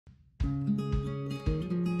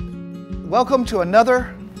Welcome to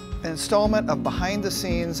another installment of Behind the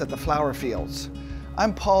Scenes at the Flower Fields.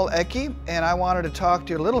 I'm Paul Ecke, and I wanted to talk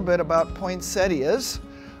to you a little bit about poinsettias.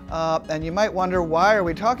 And you might wonder, why are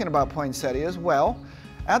we talking about poinsettias? Well,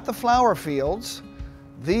 at the flower fields,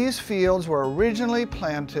 these fields were originally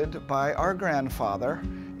planted by our grandfather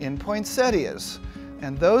in poinsettias.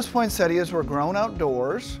 And those poinsettias were grown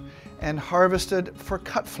outdoors and harvested for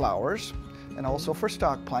cut flowers and also for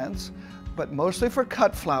stock plants, but mostly for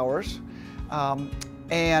cut flowers.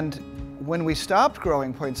 And when we stopped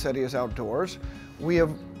growing poinsettias outdoors, we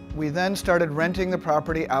then started renting the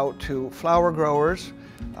property out to flower growers,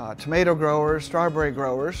 tomato growers, strawberry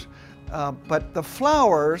growers. But the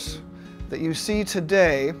flowers that you see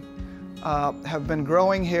today have been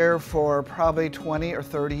growing here for probably 20 or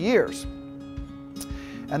 30 years.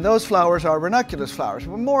 And those flowers are ranunculus flowers.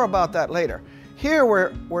 But more about that later. Here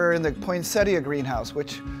we're in the poinsettia greenhouse,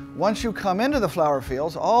 which once you come into the flower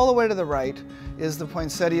fields, all the way to the right is the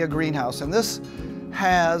poinsettia greenhouse. And this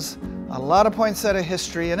has a lot of poinsettia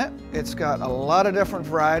history in it. It's got a lot of different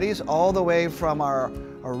varieties, all the way from our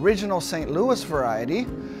original St. Louis variety,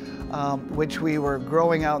 which we were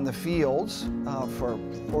growing out in the fields for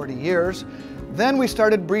 40 years. Then we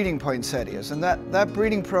started breeding poinsettias, and that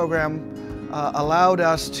breeding program allowed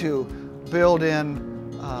us to build in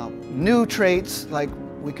new traits, like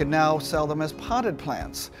we could now sell them as potted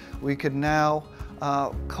plants. We could now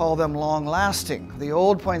call them long-lasting. The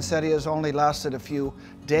old poinsettias only lasted a few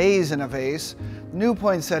days in a vase. New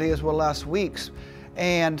poinsettias will last weeks.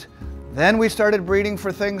 And then we started breeding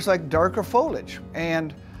for things like darker foliage.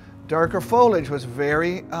 And darker foliage was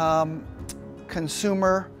very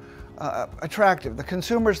consumer attractive. The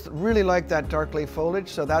consumers really like that dark leaf foliage,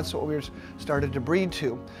 so that's what we started to breed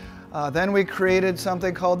to. Then we created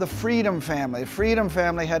something called the Freedom family. Freedom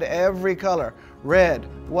family had every color: red,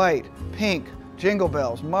 white, pink, jingle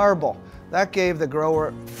bells, marble. That gave the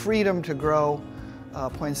grower freedom to grow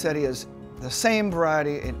poinsettias, the same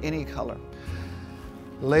variety in any color.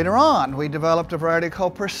 Later on, we developed a variety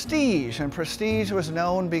called Prestige, and Prestige was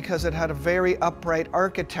known because it had a very upright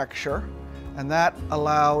architecture, and that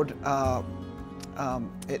allowed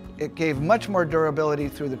it gave much more durability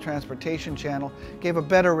through the transportation channel, gave a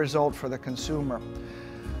better result for the consumer.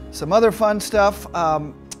 Some other fun stuff,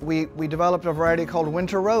 we developed a variety called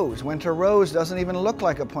Winter Rose. Winter Rose doesn't even look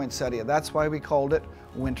like a poinsettia. That's why we called it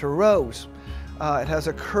Winter Rose. It has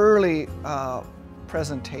a curly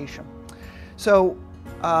presentation. So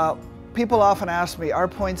people often ask me, are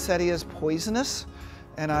poinsettias poisonous?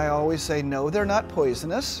 And I always say, no, they're not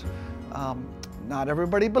poisonous. Not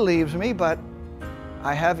everybody believes me, but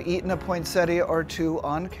I have eaten a poinsettia or two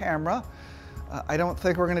on camera. I don't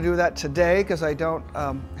think we're going to do that today because I don't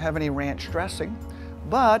have any ranch dressing.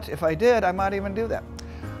 But if I did, I might even do that.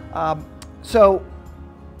 So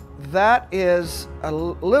that is a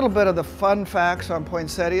little bit of the fun facts on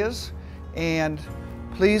poinsettias. And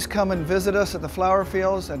please come and visit us at the flower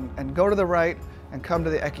fields, and go to the right and come to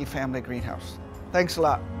the Ecke family greenhouse. Thanks a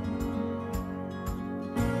lot.